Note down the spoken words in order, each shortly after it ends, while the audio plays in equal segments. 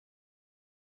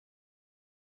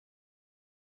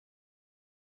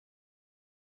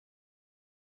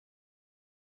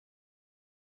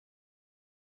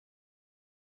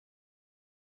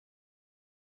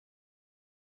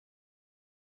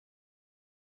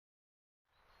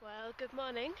Well, good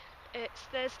morning. It's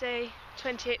Thursday,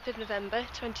 28th of November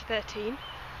 2013,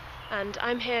 and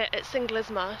I'm here at Singler's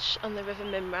Marsh on the River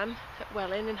Mimram at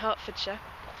Welwyn in Hertfordshire.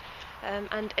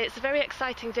 And it's a very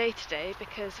exciting day today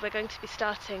because we're going to be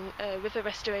starting a river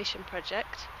restoration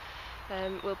project.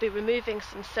 We'll be removing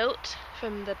some silt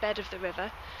from the bed of the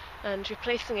river and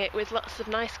replacing it with lots of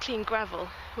nice clean gravel,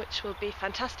 which will be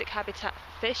fantastic habitat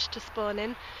for fish to spawn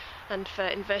in, and for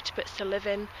invertebrates to live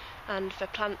in, and for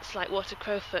plants like water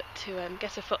crowfoot to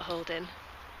get a foothold in.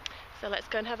 So let's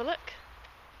go and have a look.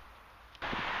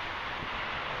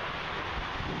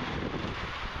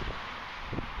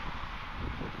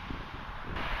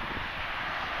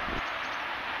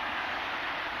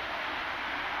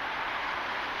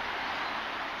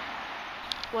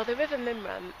 Well, the River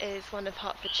Mimram is one of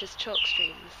Hertfordshire's chalk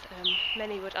streams.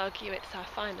 Many would argue it's our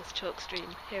finest chalk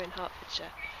stream here in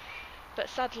Hertfordshire. But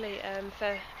sadly,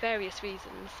 for various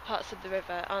reasons, parts of the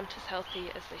river aren't as healthy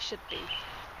as they should be.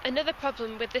 Another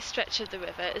problem with this stretch of the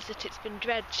river is that it's been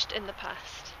dredged in the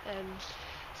past.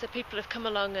 So people have come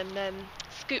along and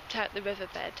scooped out the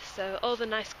riverbed, so all the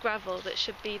nice gravel that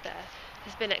should be there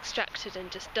has been extracted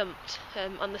and just dumped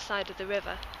on the side of the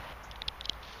river.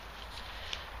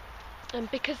 And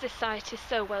because this site is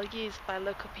so well used by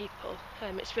local people,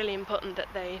 it's really important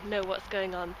that they know what's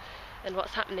going on and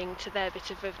what's happening to their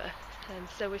bit of river.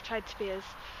 So we've tried to be as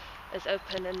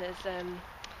open and as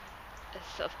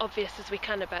sort of obvious as we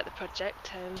can about the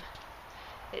project.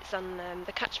 It's on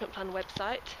the catchment plan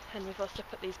website, and we've also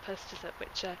put these posters up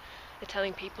which are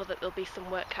telling people that there'll be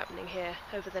some work happening here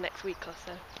over the next week or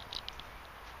so.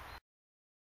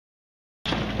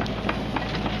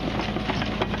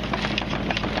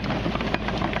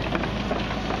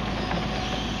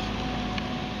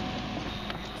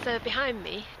 So behind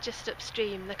me, just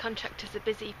upstream, the contractors are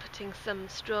busy putting some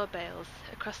straw bales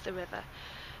across the river,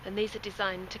 and these are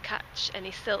designed to catch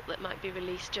any silt that might be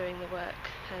released during the work,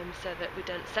 so that we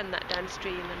don't send that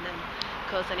downstream and then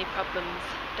cause any problems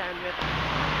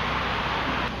downriver.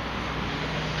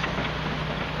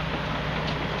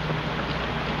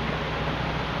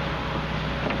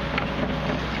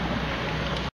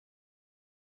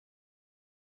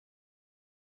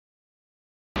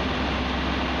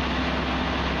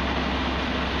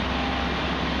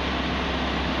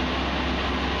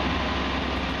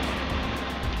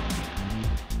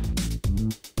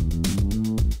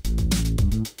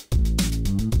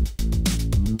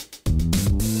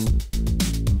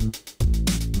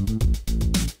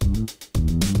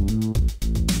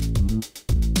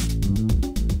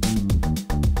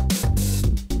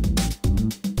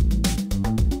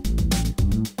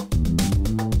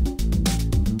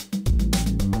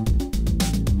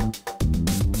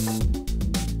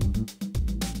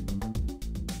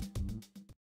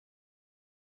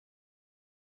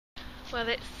 Well,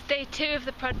 it's day 2 of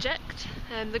the project.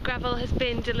 The gravel has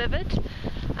been delivered,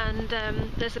 and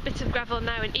there's a bit of gravel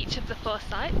now in each of the 4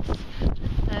 sites.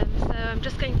 So I'm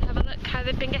just going to have a look how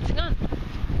they've been getting on.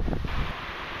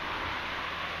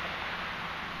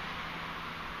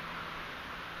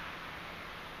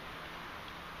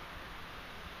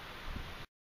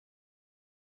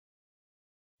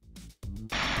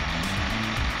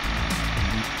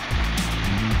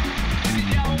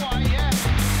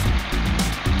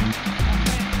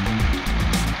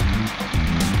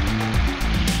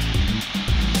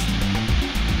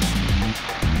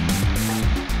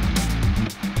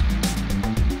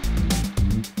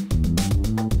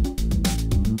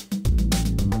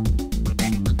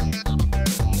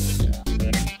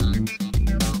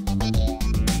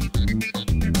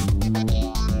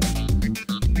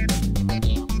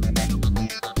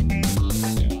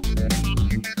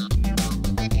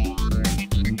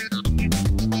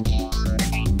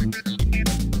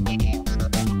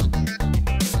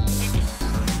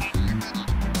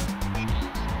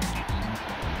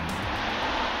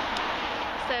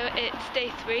 It's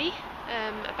day 3,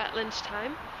 about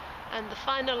lunchtime, and the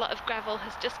final lot of gravel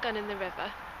has just gone in the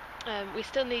river. We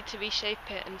still need to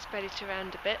reshape it and spread it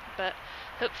around a bit, but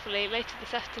hopefully later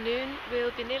this afternoon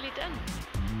we'll be nearly done.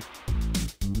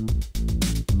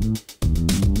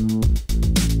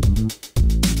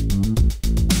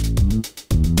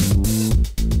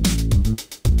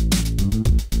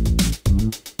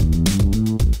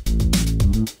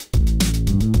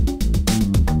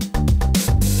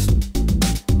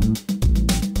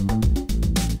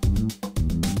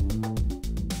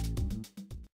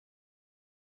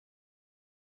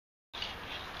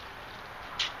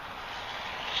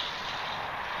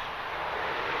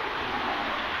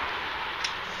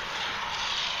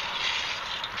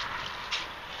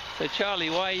 So Charlie,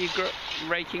 why are you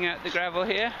raking out the gravel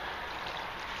here?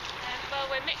 Well,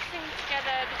 we're we're mixing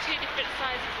together the two different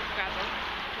sizes of gravel,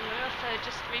 and we're also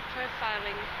just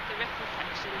reprofiling the riffle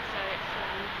section so it's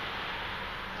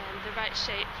the right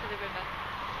shape for the river.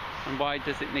 And why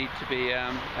does it need to be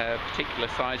a particular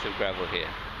size of gravel here?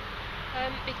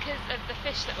 Because of the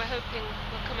fish that we're hoping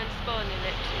will come and spawn in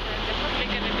it. They're probably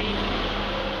going to be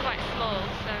quite small,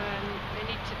 so they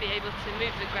need to be able to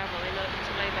move the gravel in order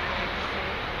to lay their eggs. So.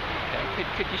 Okay.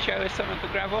 Could you show us some of the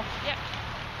gravel? Yep.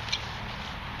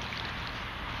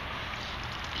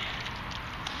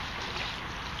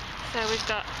 So we've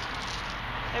got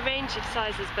a range of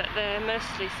sizes, but they're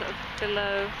mostly sort of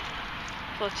below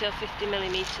 40 or 50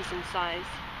 millimetres in size.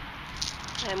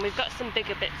 And we've got some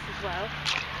bigger bits as well.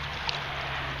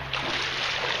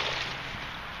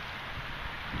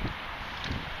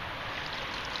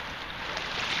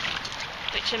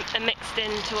 Which are mixed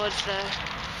in towards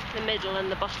the middle and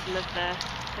the bottom of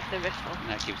the riffle. And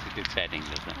that gives a good bedding,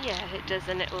 doesn't it? Yeah, it does,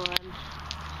 and it will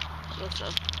sort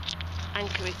of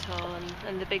anchor it all,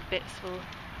 and the big bits will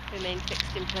remain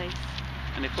fixed in place.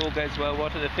 And if all goes well,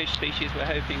 what are the fish species we're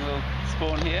hoping will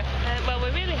spawn here? Well,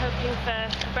 we're really hoping for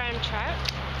brown trout,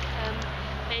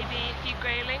 maybe a few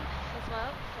grayling as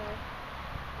well. So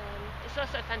it's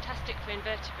also fantastic for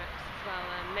invertebrates as well,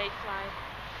 mayfly,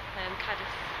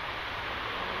 caddis,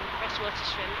 freshwater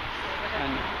shrimp. So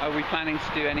and are we planning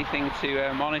to do anything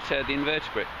to monitor the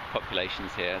invertebrate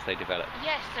populations here as they develop?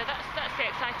 Yes, so that's the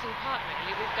exciting part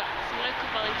really. We've got some local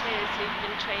volunteers who've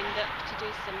been trained up to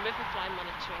do some river fly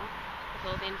monitoring of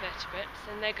all the invertebrates,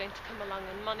 and they're going to come along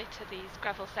and monitor these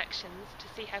gravel sections to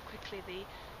see how quickly the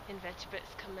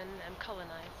invertebrates come and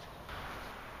colonise.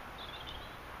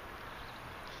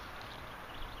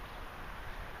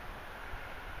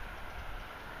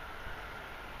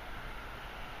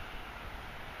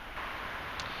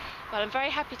 Well, I'm very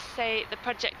happy to say the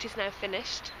project is now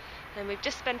finished, and we've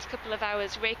just spent a couple of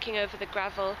hours raking over the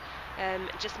gravel,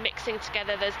 just mixing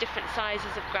together those different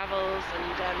sizes of gravels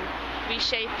and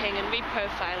reshaping and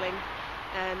reprofiling,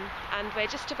 and we're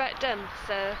just about done,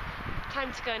 so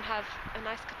time to go and have a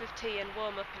nice cup of tea and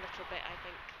warm up a little bit, I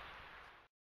think.